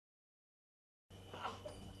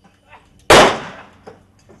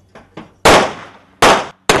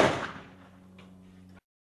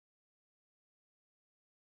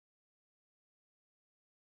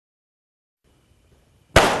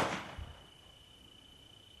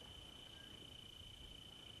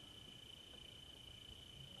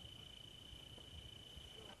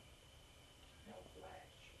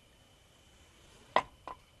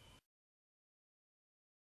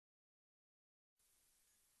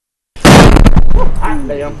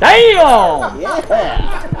Damn!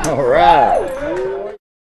 Yeah! All right.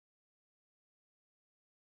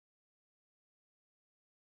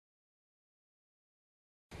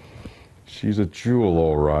 She's a jewel,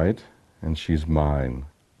 all right, and she's mine.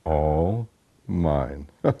 All mine.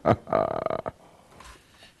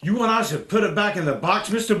 You want us to put it back in the box,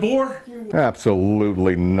 Mr. Bohr?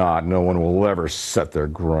 Absolutely not. No one will ever set their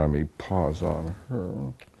grimy paws on her.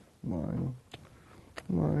 Mine.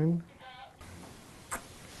 Mine.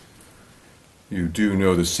 You do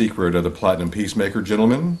know the secret of the Platinum Peacemaker,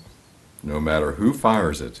 gentlemen? No matter who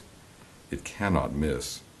fires it, it cannot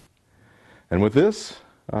miss. And with this,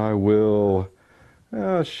 I will,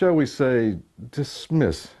 shall we say,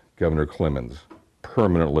 dismiss Governor Clemens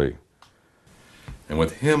permanently. And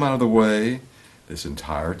with him out of the way, this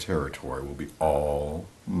entire territory will be all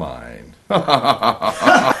mine.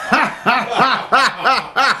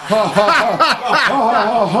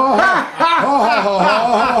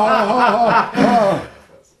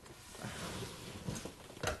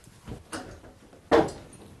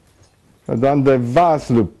 Donde vas,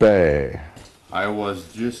 Lupe? I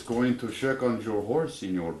was just going to check on your horse,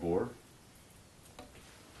 Senor Bohr.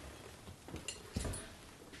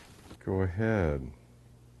 Go ahead.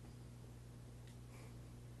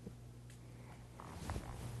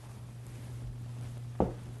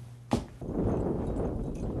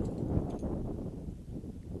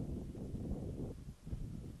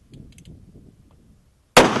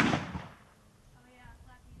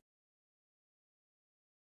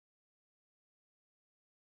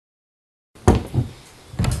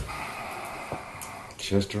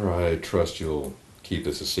 Chester, I trust you'll keep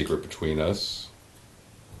this a secret between us.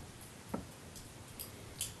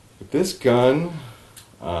 With this gun,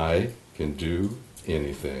 I can do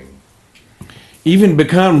anything. Even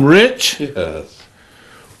become rich? Yes.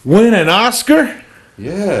 Win an Oscar?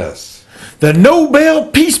 Yes. The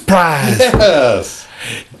Nobel Peace Prize? Yes.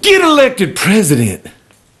 Get elected president?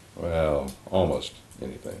 Well, almost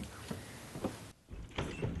anything.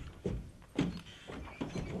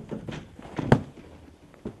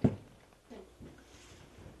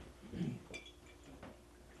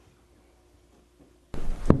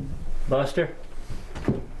 Buster,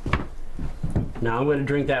 now I'm going to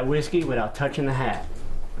drink that whiskey without touching the hat.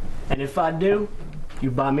 And if I do,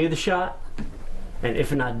 you buy me the shot. And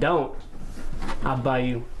if I don't, I'll buy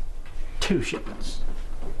you 2 shipments.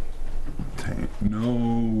 Ain't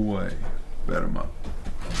no way. Bet 'em up.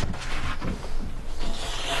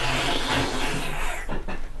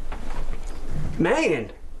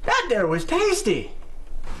 Man, that there was tasty.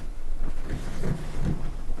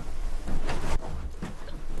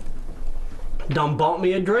 Done bought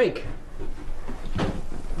me a drink.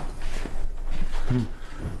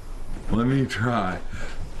 Let me try.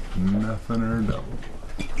 Nothing or double.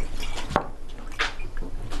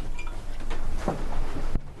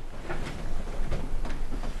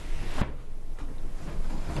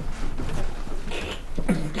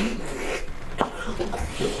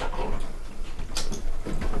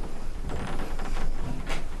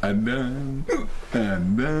 I'm done.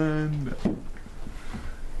 I'm done.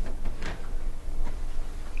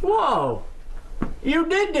 Whoa! You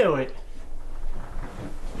did do it.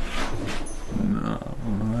 No,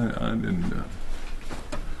 I didn't do it.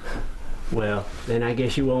 Well, then I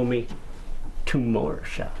guess you owe me 2 more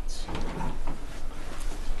shots.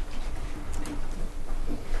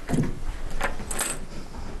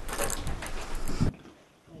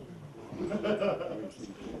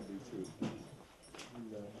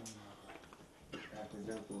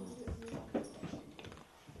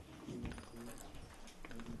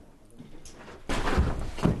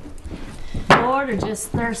 Bored or just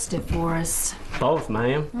thirsty for us? Both,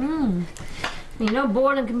 ma'am. You know,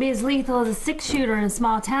 boredom can be as lethal as a 6-shooter in a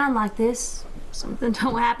small town like this. If something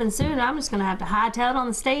don't happen soon, I'm just gonna have to hightail it on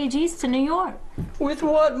the stage east to New York. With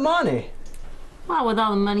what money? Well, with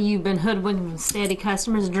all the money you've been hoodwinking from steady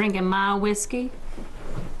customers drinking my whiskey.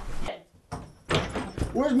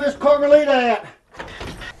 Where's Miss Carmelita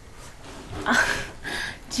at?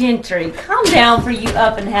 Gentry, calm down for you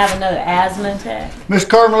up and have another asthma attack. Miss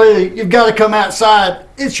Carmelita, you've got to come outside.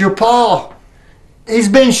 It's your pa. He's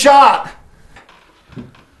been shot.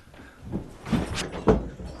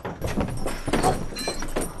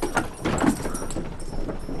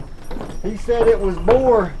 He said it was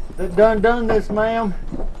Bohr that done this, ma'am,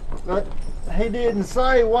 but he didn't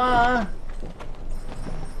say why.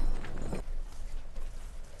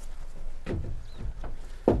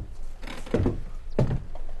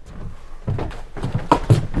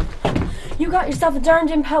 You got yourself a darned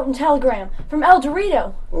impotent telegram from El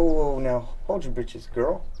Dorado. Whoa, now, hold your bitches,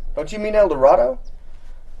 girl. Don't you mean El Dorado?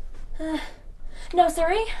 No,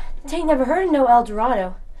 sirree. Tain't never heard of no El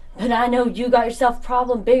Dorado. But I know you got yourself a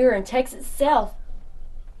problem bigger than Texas itself.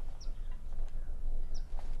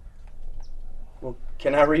 Well,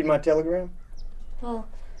 can I read my telegram? Well,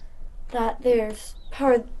 that there's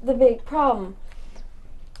part of the big problem.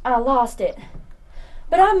 I lost it.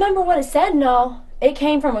 But I remember what it said and all. It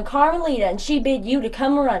came from a Carmelita, and she bid you to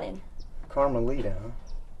come running. Carmelita,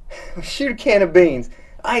 huh? Shoot a can of beans.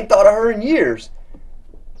 I ain't thought of her in years.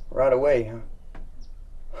 Right away, huh?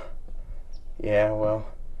 Yeah, well,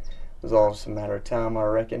 it was all just a matter of time, I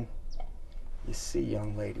reckon. You see,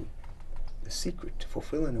 young lady, the secret to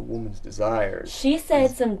fulfilling a woman's desires... She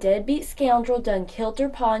said some deadbeat scoundrel done killed her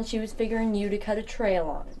pa, and she was figuring you to cut a trail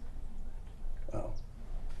on him. Oh.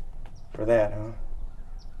 For that, huh?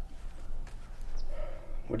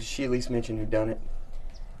 Well, did she at least mention who done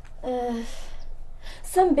it?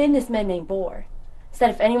 Some businessman named Boar.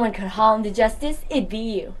 Said if anyone could haul him to justice, it'd be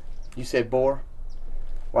you. You said Boar?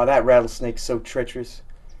 Why, that rattlesnake's so treacherous.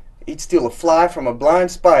 He'd steal a fly from a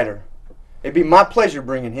blind spider. It'd be my pleasure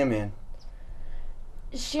bringing him in.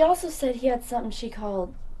 She also said he had something she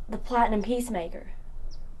called the Platinum Peacemaker.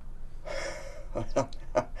 Well,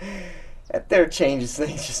 that there changes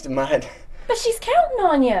things just a mite. But she's counting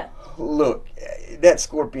on you. Look, that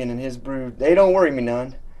scorpion and his brood, they don't worry me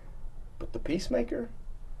none. But the Peacemaker?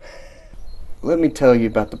 Let me tell you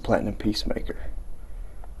about the Platinum Peacemaker.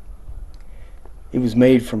 It was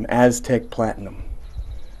made from Aztec platinum,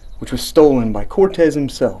 which was stolen by Cortez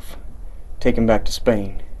himself, taken back to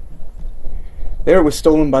Spain. There it was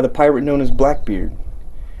stolen by the pirate known as Blackbeard,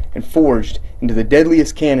 and forged into the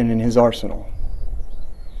deadliest cannon in his arsenal.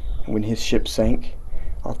 And when his ship sank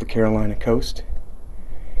off the Carolina coast,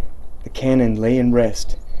 the cannon lay in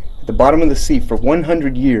rest at the bottom of the sea for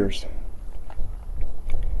 100 years.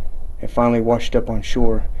 And finally washed up on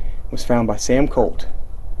shore was found by Sam Colt,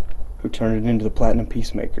 who turned it into the Platinum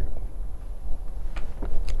Peacemaker.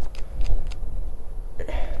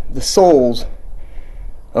 The souls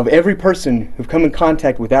of every person who've come in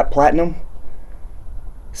contact with that platinum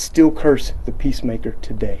still curse the Peacemaker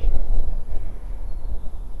today.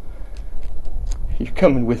 You're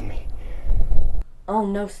coming with me. Oh,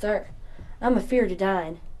 no, sir. I'm afeard of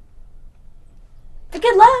dying. But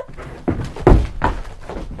good luck!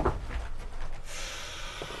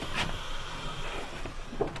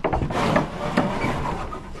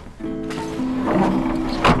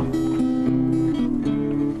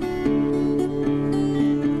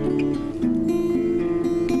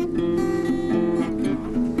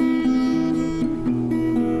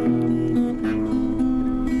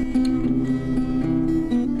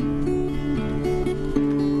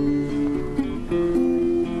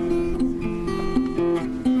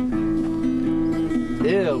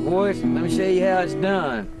 Boys, let me show you how it's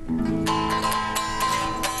done.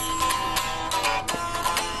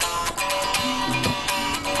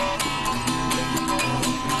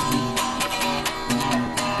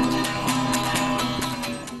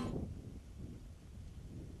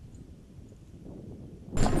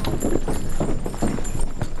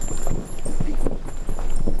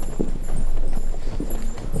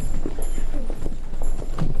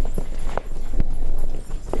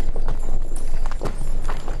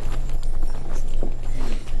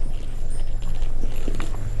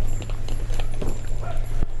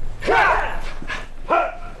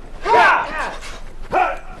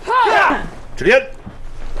 Check.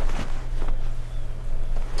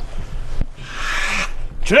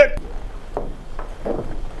 Check.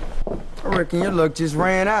 I reckon your luck just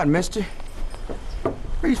ran out, mister.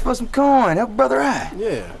 Reach for some coin, help brother out.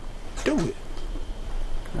 Yeah, do it.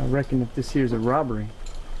 I reckon if this here's a robbery,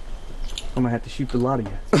 I'm gonna have to shoot the lot of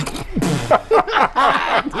you.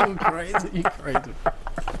 You crazy, you crazy.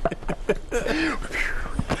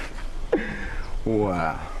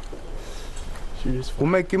 Wow. We'll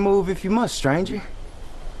make your move if you must, stranger.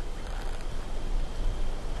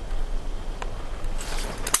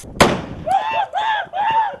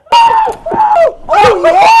 Oh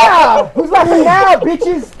yeah! Who's laughing now,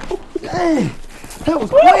 bitches? Dang, that was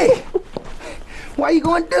quick. Why you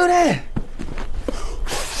gonna do that?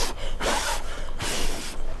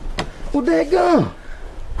 Well, dadgum.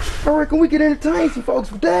 I reckon we could entertain some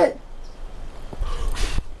folks with that.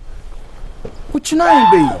 What your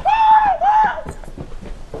name be?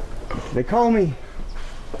 They call me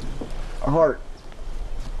a heart.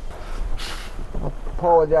 I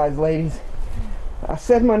apologize, ladies. I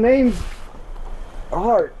said my name's a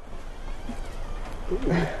heart.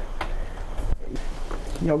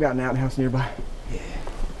 Y'all got an outhouse nearby? Yeah.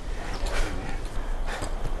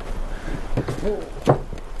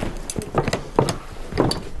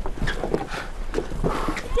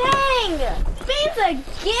 Dang! Beans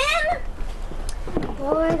again?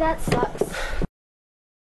 Boy, that sucks.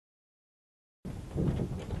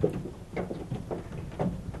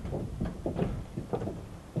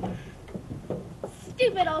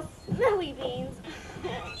 Stupid old smelly beans.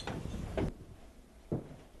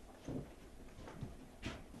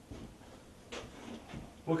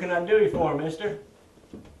 What can I do you for, mister?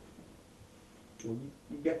 Well,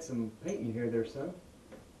 you got some paint in here there, son.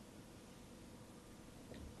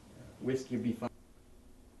 Whiskey would be fine.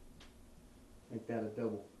 Make that a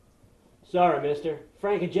double. Sorry, mister.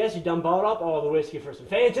 Frank and Jesse done bought up all the whiskey for some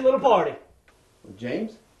fancy little party. Well,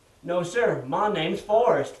 James? No, sir. My name's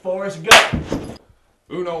Forrest. Forrest Gump.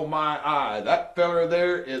 Uno my eye, that feller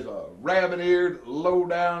there is a rabbit-eared,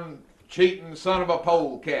 low-down, cheating son of a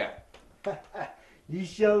polecat. You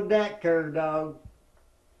showed that, cur dog.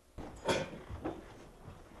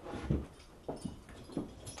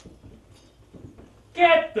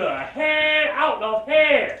 Get the hand out of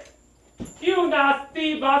here! You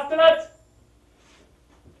nasty bastard!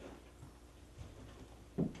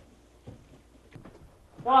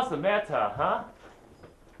 What's the matter, huh?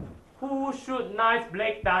 Who shoot nice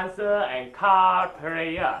break dancer and card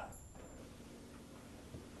player?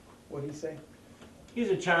 What'd he say? He's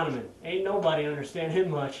a Chinaman. Ain't nobody understand him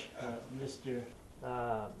much. Mr.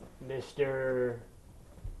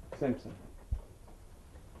 Simpson.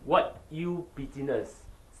 What you business,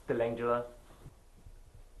 stranger?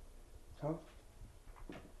 Huh?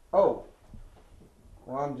 Oh.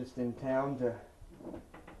 Well, I'm just in town to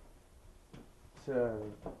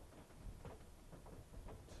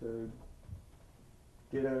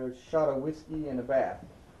get a shot of whiskey and a bath.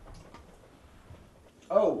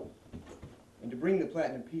 Oh, and to bring the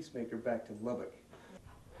Platinum Peacemaker back to Lubbock.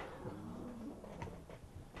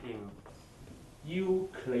 You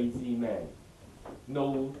crazy man.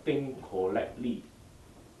 No think correctly.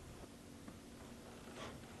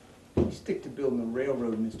 You stick to building the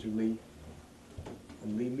railroad, Mr. Lee,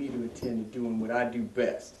 and leave me to attend to doing what I do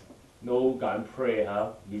best. No gun pray,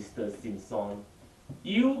 huh, Mr. Simpson?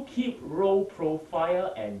 You keep low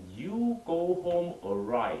profile and you go home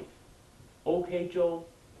arrive. Okay, Joe?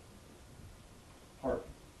 Hart.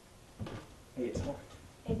 Hey, it's Hart.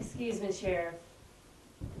 Excuse me, Sheriff.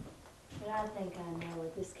 But I think I know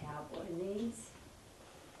what this cowboy needs.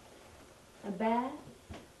 A bath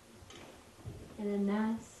and a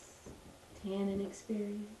nice tanning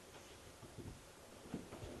experience.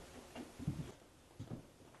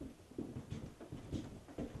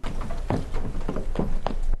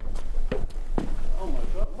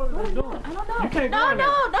 What are they doing? I don't know. You can't No,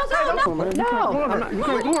 go in there. no. You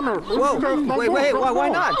can't go in there. Whoa, wait, why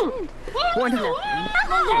not? Why not?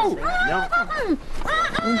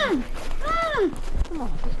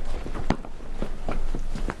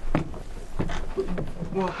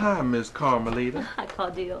 Well, hi, Miss Carmelita. Hi,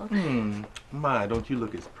 Claudio. My, don't you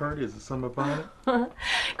look as purty as a summer bonnet?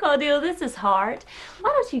 Claudio, this is Hart. Why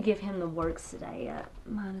don't you give him the works today,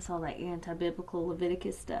 minus all that anti-biblical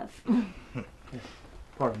Leviticus stuff?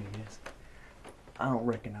 Pardon me, miss. I don't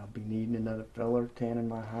reckon I'll be needing another feller tanning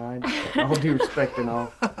my hide. All due respect and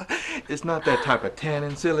all. It's not that type of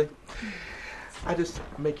tanning, silly. I just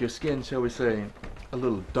make your skin, shall we say, a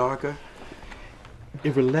little darker.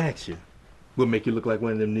 It relax you. Will make you look like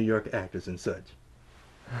one of them New York actors and such.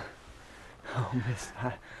 Oh, miss,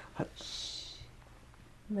 Shh.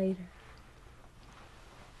 Later.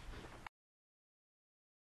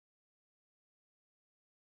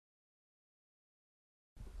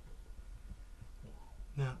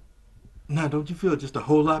 Now, don't you feel just a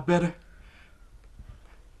whole lot better?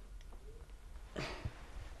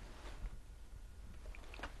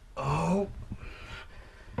 Oh.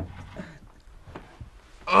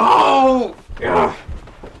 Oh! Ugh.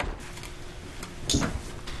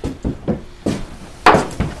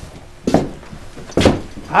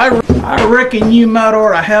 I reckon you might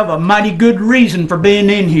ought to have a mighty good reason for being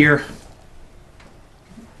in here.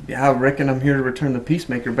 Yeah, I reckon I'm here to return the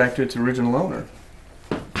Peacemaker back to its original owner.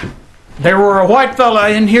 There were a white fella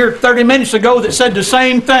in here 30 minutes ago that said the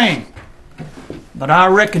same thing. But I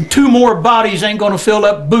reckon 2 more bodies ain't gonna fill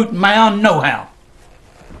up Boot Mound nohow.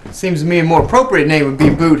 Seems to me a more appropriate name would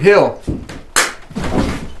be Boot Hill.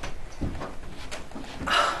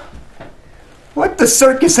 What the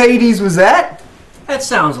circus Hades was that? That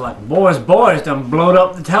sounds like boys done blowed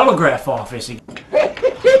up the telegraph office again.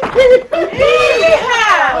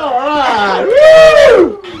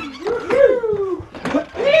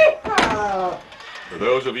 For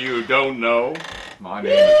those of you who don't know, my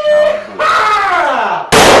name is Howard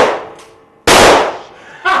Boyd.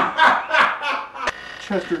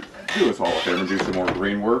 Chester, do us all a favor and do some more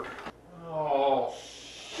green work. Oh,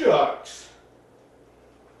 shucks.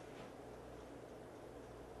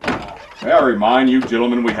 May I remind you,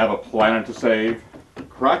 gentlemen, we have a planet to save.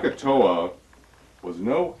 Krakatoa was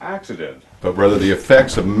no accident, but rather the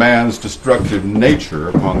effects of man's destructive nature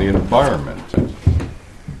upon the environment.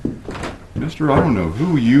 Mister, I don't know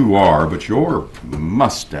who you are, but your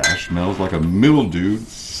mustache smells like a mildewed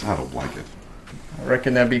saddle blanket. I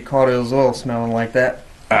reckon that'd be Caudill's oil smelling like that.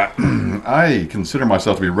 I consider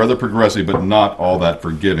myself to be rather progressive, but not all that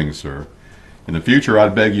forgiving, sir. In the future,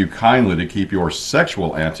 I'd beg you kindly to keep your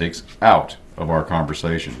sexual antics out of our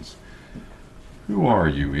conversations. Who are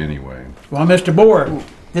you, anyway? Well, Mr. Bohr,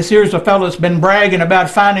 this here's a fellow that's been bragging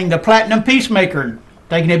about finding the Platinum Peacemaker and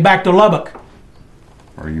taking it back to Lubbock.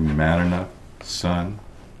 Are you man enough, son?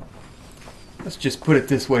 Let's just put it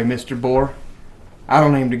this way, Mr. Bohr. I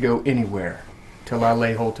don't aim to go anywhere till I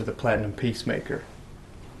lay hold to the Platinum Peacemaker.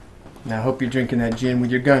 Now, I hope you're drinking that gin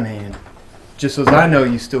with your gun hand, just as I know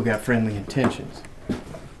you still got friendly intentions.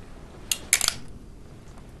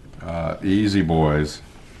 Easy, boys.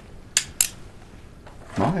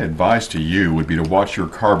 My advice to you would be to watch your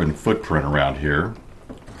carbon footprint around here.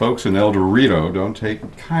 Folks in El Dorado don't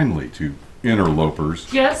take kindly to interlopers.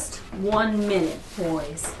 Just 1 minute,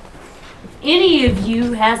 boys. If any of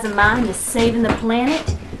you has a mind to saving the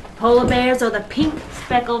planet, polar bears, or the pink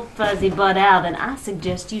speckled fuzzy butt owl, then I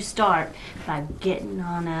suggest you start by getting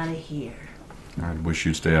on out of here. I'd wish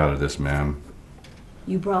you'd stay out of this, ma'am.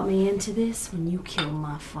 You brought me into this when you killed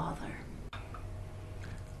my father.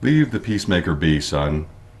 Leave the Peacemaker be, son,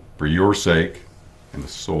 for your sake and the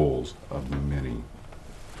souls of many.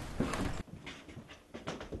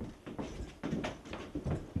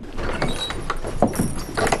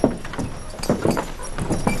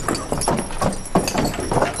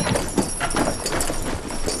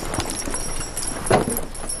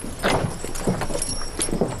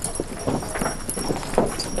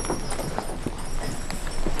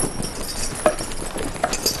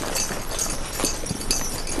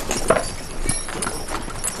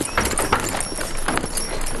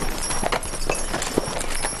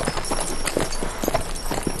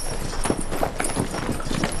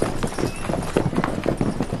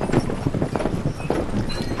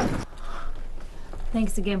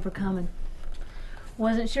 Thanks again for coming.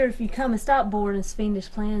 Wasn't sure if you'd come and stop boring his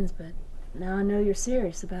fiendish plans, but now I know you're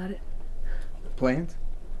serious about it. Plans?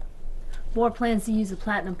 Bohr plans to use the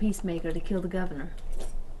Platinum Peacemaker to kill the governor.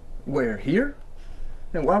 Where, here?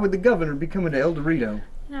 Then why would the governor be coming to El Dorado?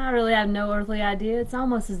 I really have no earthly idea. It's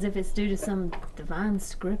almost as if it's due to some divine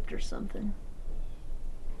script or something.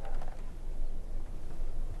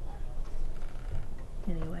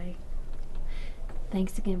 Anyway,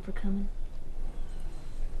 thanks again for coming.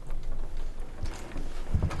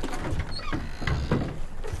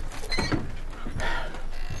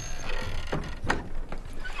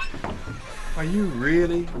 Are you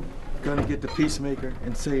really gonna get the Peacemaker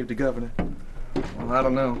and save the governor? Well, I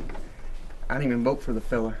don't know. I didn't even vote for the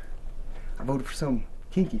fella. I voted for some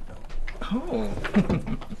kinky fella. Oh.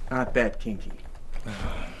 Not that kinky.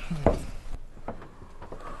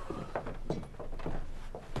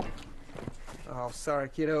 Oh, sorry,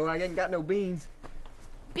 kiddo. I ain't got no beans.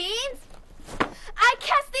 Beans? I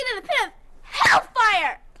cast thee to the pit of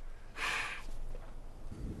hellfire!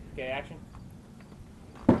 Okay, action.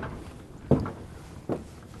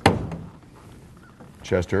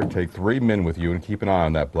 Chester, take 3 men with you and keep an eye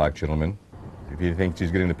on that black gentleman. If he thinks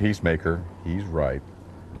he's getting the Peacemaker, he's right,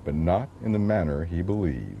 but not in the manner he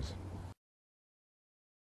believes.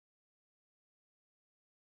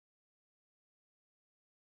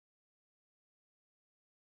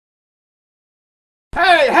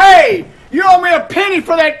 Hey, hey! You owe me a penny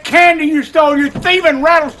for that candy you stole, you thieving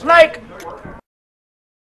rattlesnake!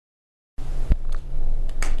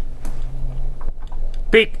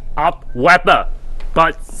 Pick up weapon,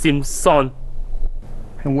 but Simpson.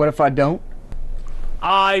 And what if I don't?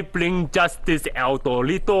 I bring justice El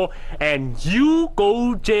Dorito and you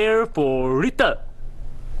go jail for it.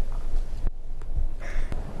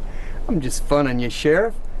 I'm just funning you,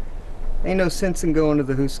 Sheriff. Ain't no sense in going to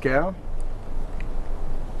the Hooskow.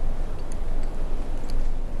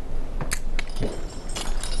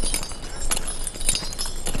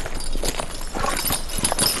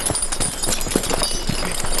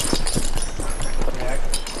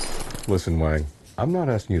 Listen, Wang, I'm not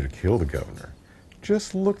asking you to kill the governor.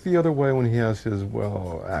 Just look the other way when he has his,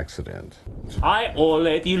 well, accident. I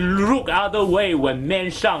already look other way when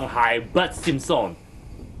men Shanghai but Simpson.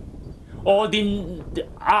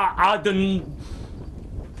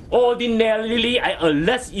 Ordinarily, I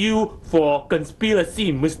arrest you for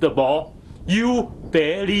conspiracy, Mr. Ball. You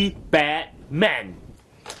very bad man.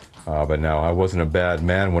 But now, I wasn't a bad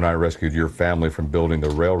man when I rescued your family from building the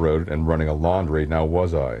railroad and running a laundry, now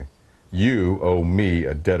was I? You owe me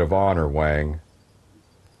a debt of honor, Wang.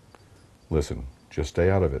 Listen, just stay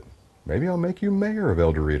out of it. Maybe I'll make you mayor of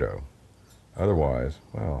El Dorado. Otherwise,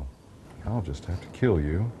 well, I'll just have to kill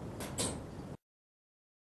you.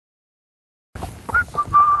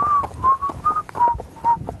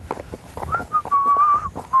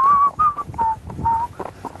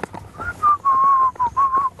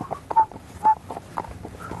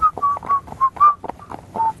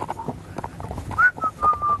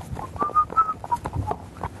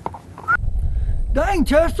 Dang,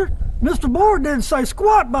 Chester, Mr. Board didn't say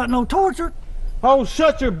squat about no torture. Oh,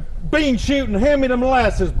 shut your bean shooting and hand me the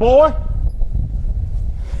molasses, boy.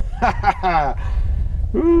 Ha ha ha.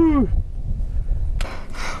 Ooh.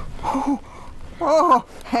 Oh,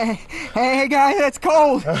 hey guys, that's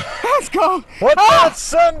cold. That's cold. What that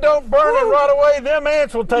sun don't burn it right away, them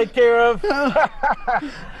ants will take care of.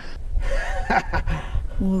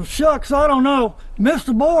 Well, shucks, I don't know.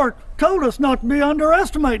 Mr. Board told us not to be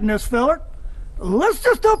underestimating this feller. Let's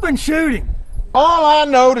just up and shoot him. All I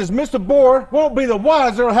know is Mr. Board won't be the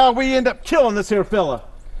wiser of how we end up killing this here fella.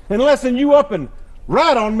 Unless you up and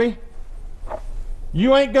rat on me.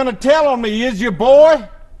 You ain't gonna tell on me, is you, boy?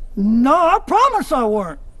 No, I promise I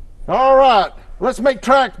weren't. All right, let's make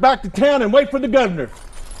tracks back to town and wait for the governor.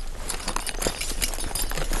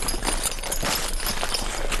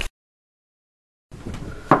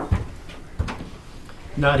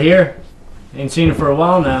 Not here. Ain't seen him for a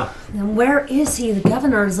while now. Then where is he? The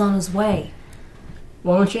governor is on his way.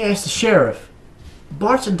 Why don't you ask the sheriff?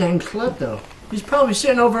 Bart's a dang klepto. He's probably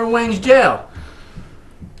sitting over in Wang's jail.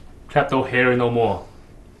 Klepto here no more.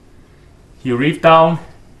 He reached down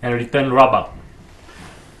and returned rubber.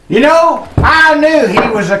 You know, I knew he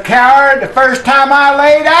was a coward the first time I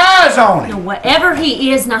laid eyes on him. Now, whatever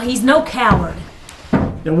he is, now he's no coward.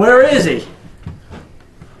 Then where is he?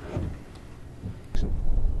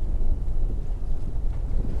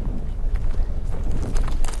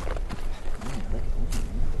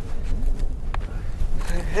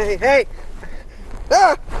 Hey!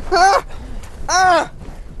 Ah! Ah! Ah!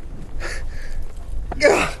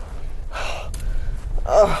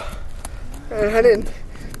 Oh, man, I didn't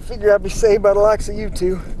figure I'd be saved by the likes of you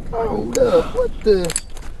two. Hold up, what the?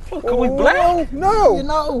 Well, can we black? No, You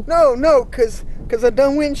know? no, cause I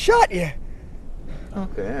done went and shot you.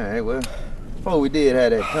 Okay, alright, well, before we did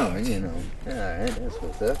have that coming, you know. Alright, that's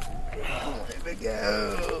what's up. There we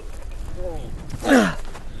go. Alright.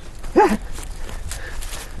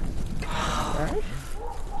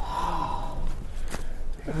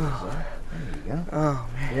 There you go. Oh,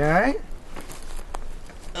 man. You alright?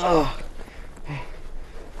 Oh.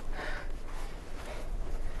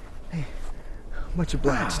 Hey, much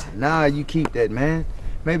obliged. Nah, you keep that, man.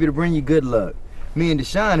 Maybe to bring you good luck. Me and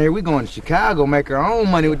Deshaun here, we going to Chicago, make our own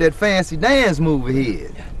money with that fancy dance move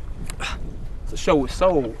ahead. It's a show with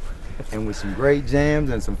soul. And with some great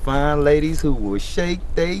jams and some fine ladies who will shake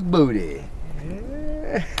they booty.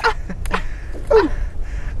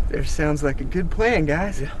 There sounds like a good plan,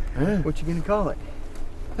 guys. Huh? What you gonna call it?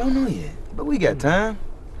 Don't know yet, but we got time.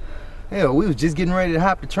 Hell, we was just getting ready to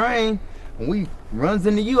hop the train when we runs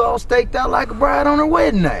into you all staked out like a bride on her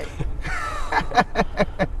wedding night.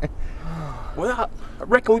 Well, I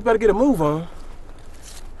reckon we better get a move on.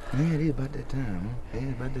 Yeah, it is about that time, huh? Yeah,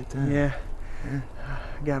 about that time. Yeah.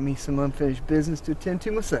 I got me some unfinished business to attend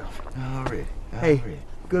to myself. Already. Hey,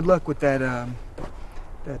 good luck with that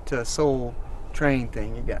soul train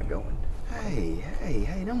thing you got going. Hey,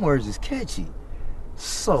 them words is catchy.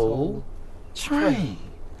 Soul train.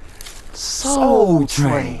 Soul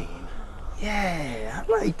train. Yeah,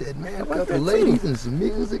 I like that, man. A couple ladies and some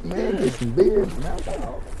music, man. Get some beer and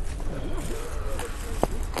alcohol.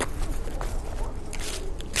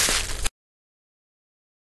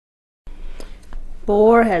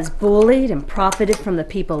 Bohr has bullied and profited from the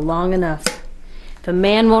people long enough. If a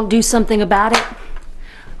man won't do something about it,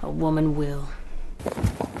 a woman will.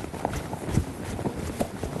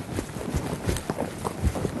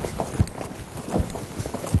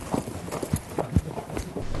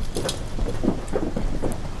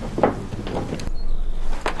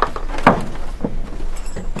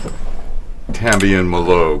 Tambien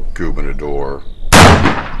Malo, Gubernador.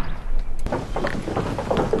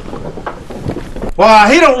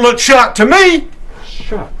 Why, he don't look shocked to me.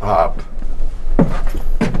 Shut up.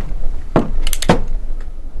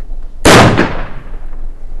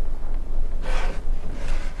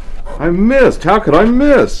 I missed. How could I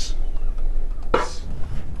miss? I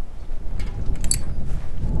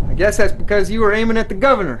guess that's because you were aiming at the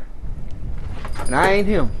governor. And I ain't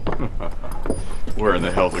him. Where in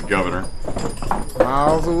the hell's the governor?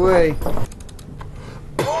 Miles away.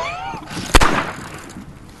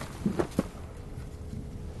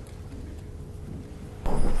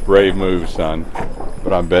 Brave move, son.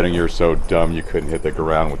 But I'm betting you're so dumb you couldn't hit the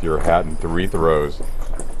ground with your hat in 3 throws.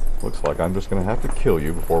 Looks like I'm just gonna have to kill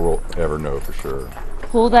you before we'll ever know for sure.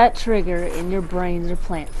 Pull that trigger and your brains are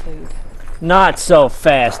plant food. Not so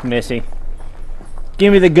fast, Missy.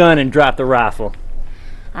 Give me the gun and drop the rifle.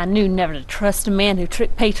 I knew never to trust a man who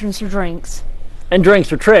tricked patrons for drinks. And drinks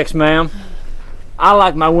for tricks, ma'am. I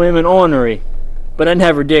like my women ornery, but I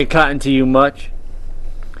never did cotton to you much.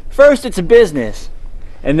 First it's a business,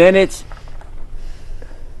 and then it's...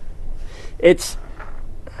 You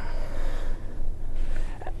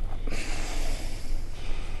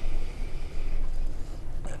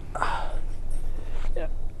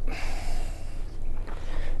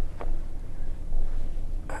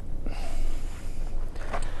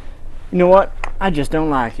know what? I just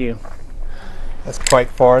don't like you. That's quite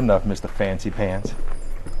far enough, Mr. Fancy Pants.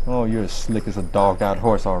 Oh, you're as slick as a dogged-out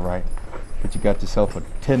horse, all right. But you got yourself a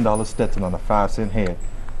 $10 Stetson on a 5-cent head.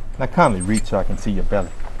 Now kindly reach so I can see your belly.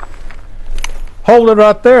 Hold it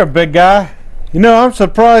right there, big guy. You know, I'm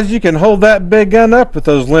surprised you can hold that big gun up with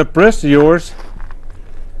those limp wrists of yours.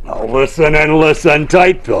 Now listen and listen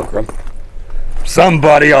tight, Pilgrim.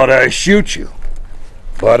 Somebody ought to shoot you.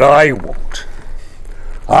 But I won't.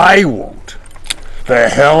 I won't. The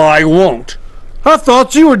hell I won't. I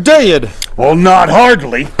thought you were dead. Well, not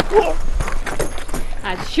hardly.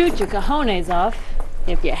 I'd shoot your cojones off,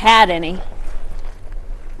 if you had any.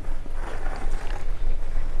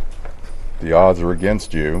 The odds are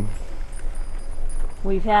against you.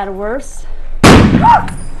 We've had worse.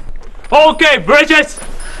 Okay, Bridges!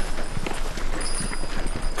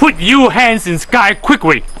 Put your hands in sky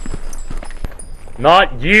quickly.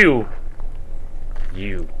 Not you.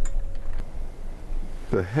 You.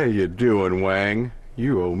 The hell you doing, Wang?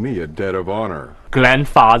 You owe me a debt of honor.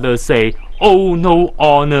 Grandfather say, "Oh, no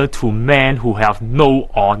honor to men who have no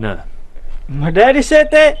honor." My daddy said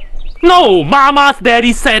that? No, Mama's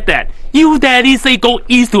daddy said that. You daddy say go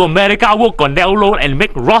east to America, work on railroad and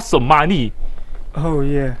make lots of money. Oh,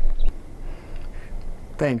 yeah.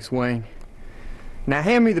 Thanks, Wayne. Now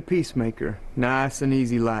hand me the Peacemaker, nice and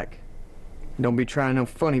easy like. Don't be trying no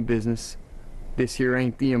funny business. This here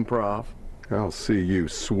ain't the improv. I'll see you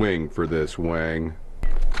swing for this, Wang.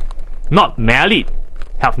 Not married,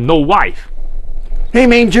 have no wife. He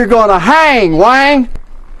means you're gonna hang, Wang!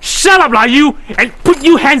 Shut up, like you, and put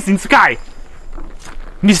your hands in sky.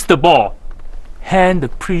 Mr. Ball, hand the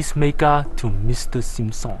Peacemaker to Mr.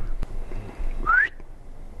 Simpson.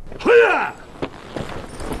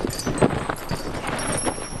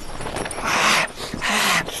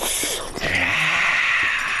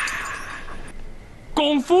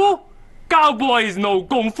 Kung Fu? Cowboy is no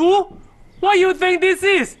Kung Fu. What do you think this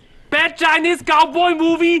is? Bad Chinese cowboy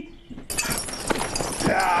movie?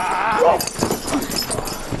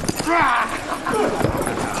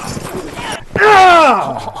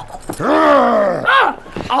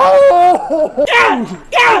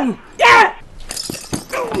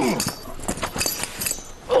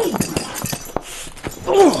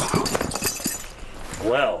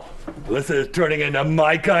 Well, this is turning into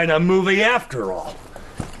my kind of movie after all.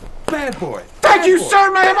 Bad boy. Thank you,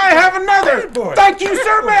 sir. May I have another? Thank you,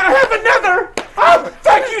 sir. May I have another? Oh,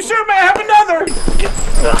 thank you, sir. May I have another?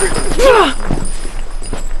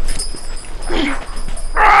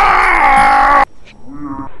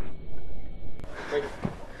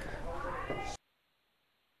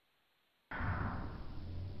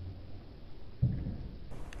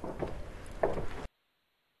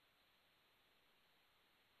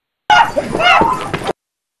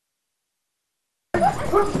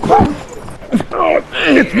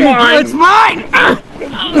 It's mine! It's mine!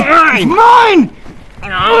 Mine! Mine!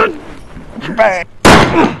 Bang!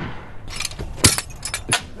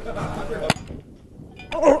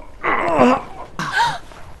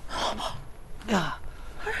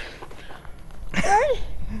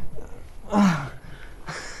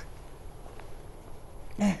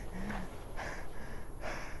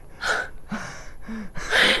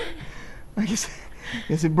 I guess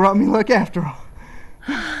it brought me luck after all.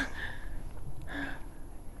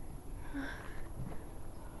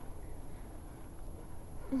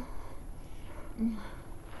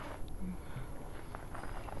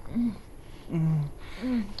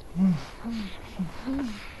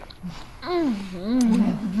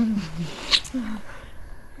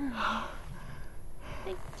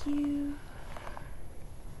 Thank you.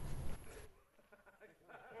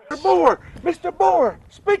 Mr. Boer! Mr. Boer!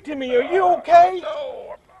 Speak to me. Are you okay?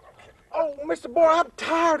 No, I'm not okay. Oh, Mr. Boer, I'm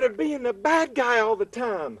tired of being the bad guy all the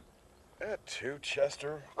time. That too,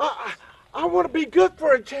 Chester? I want to be good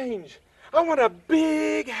for a change. I want a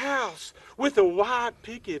big house with a white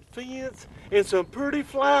picket fence and some pretty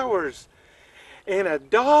flowers and a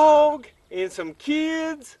dog and some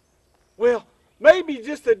kids. Well, maybe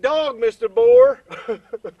just a dog, Mr. Boar.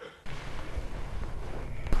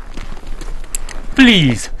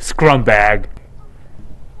 Please, Scrumbag.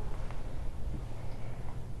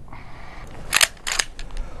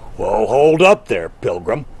 Well, hold up there,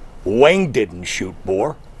 Pilgrim. Wayne didn't shoot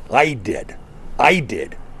Boar. I did. I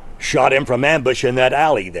did. Shot him from ambush in that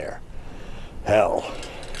alley there. Hell,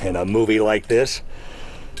 in a movie like this,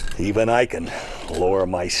 even I can lower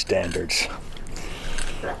my standards.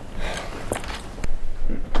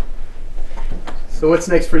 So what's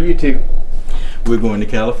next for you two? We're going to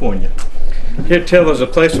California. Here, tell there's a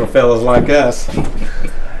place for fellas like us.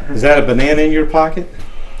 Is that a banana in your pocket?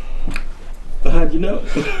 How'd you know?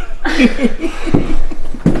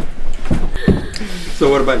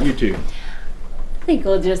 So what about you two? I think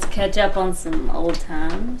we'll just catch up on some old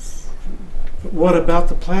times. What about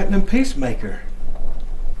the Platinum Peacemaker?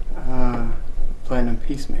 Platinum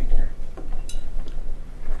Peacemaker.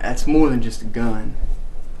 That's more than just a gun.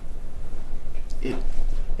 It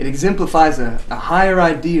exemplifies a higher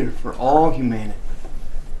idea for all humanity.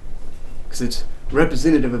 Because it's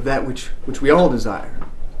representative of that which we all desire,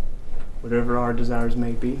 whatever our desires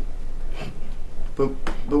may be, but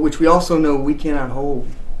which we also know we cannot hold,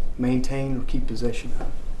 maintain, or keep possession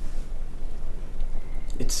of.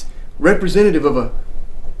 It's representative of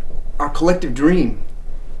our collective dream,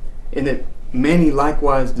 in that many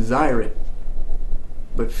likewise desire it,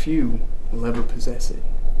 but few will ever possess it.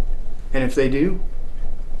 And if they do,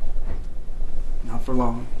 not for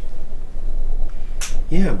long.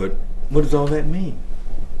 Yeah, but what does all that mean?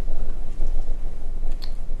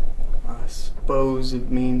 I suppose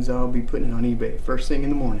it means I'll be putting it on eBay first thing in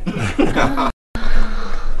the morning.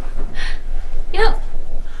 You know,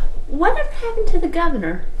 whatever happened to the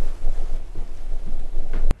governor?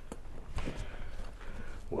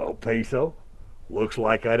 Well, Peso, looks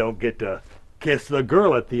like I don't get to kiss the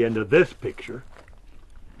girl at the end of this picture.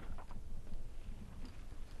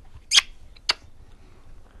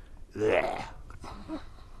 There.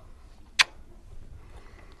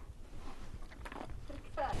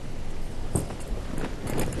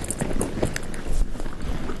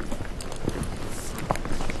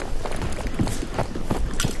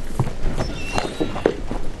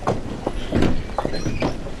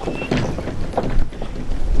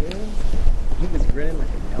 He was grinning like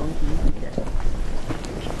a donkey in the cat.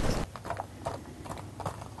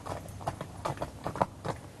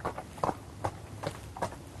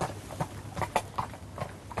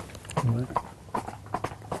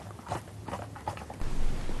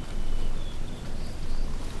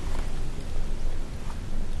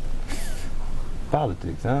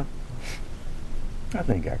 Politics, huh? I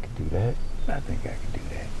think I could do that. I think I could do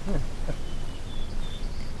that.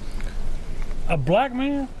 A black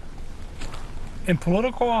man in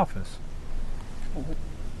political office.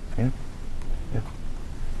 Yeah. Yeah.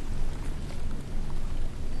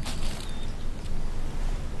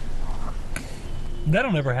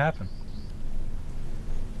 That'll never happen.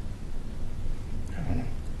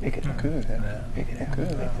 It could happen. It could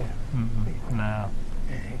happen. No.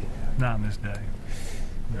 Not in this day.